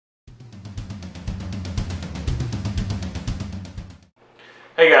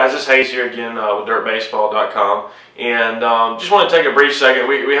Hey guys, it's Hayes here again with DirtBaseball.com, and just want to take a brief second.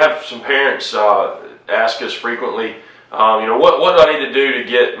 We have some parents ask us frequently, what do I need to do to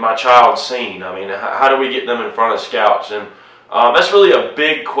get my child seen? I mean, how do we get them in front of scouts? And that's really a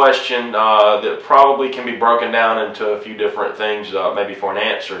big question that probably can be broken down into a few different things, maybe for an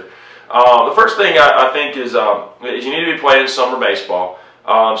answer. The first thing I think is you need to be playing summer baseball.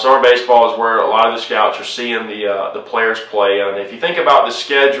 Summer baseball is where a lot of the scouts are seeing the players play, and if you think about the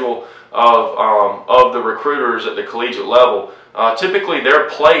schedule of the recruiters at the collegiate level, typically they're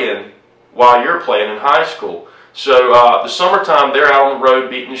playing while you're playing in high school. So the summertime they're out on the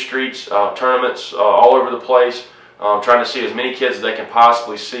road beating the streets, tournaments all over the place, trying to see as many kids as they can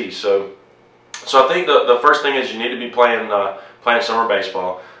possibly see. So I think the first thing is you need to be playing summer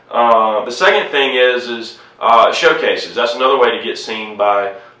baseball. The second thing is showcases. That's another way to get seen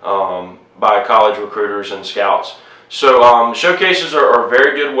by college recruiters and scouts. So showcases are a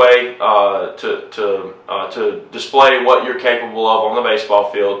very good way to display what you're capable of on the baseball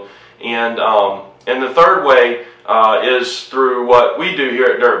field. And the third way is through what we do here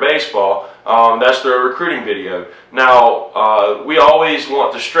at Dirt Baseball. That's the recruiting video. Now, we always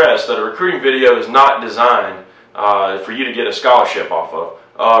want to stress that a recruiting video is not designed for you to get a scholarship off of.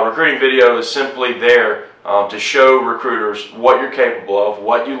 Recruiting video is simply there to show recruiters what you're capable of,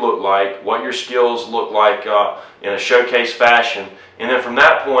 what you look like, what your skills look like in a showcase fashion. And then from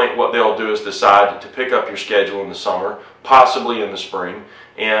that point, what they'll do is decide to pick up your schedule in the summer, possibly in the spring,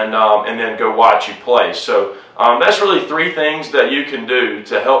 and then go watch you play. So that's really three things that you can do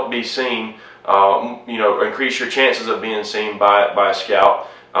to help be seen, increase your chances of being seen by a scout.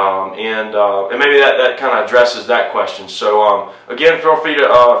 And maybe that kind of addresses that question. So again, feel free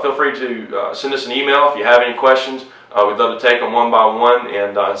to send us an email if you have any questions. We'd love to take them one by one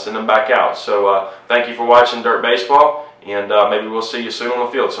and send them back out. So thank you for watching Dirt Baseball, and maybe we'll see you soon on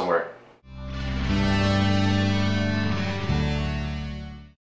the field somewhere.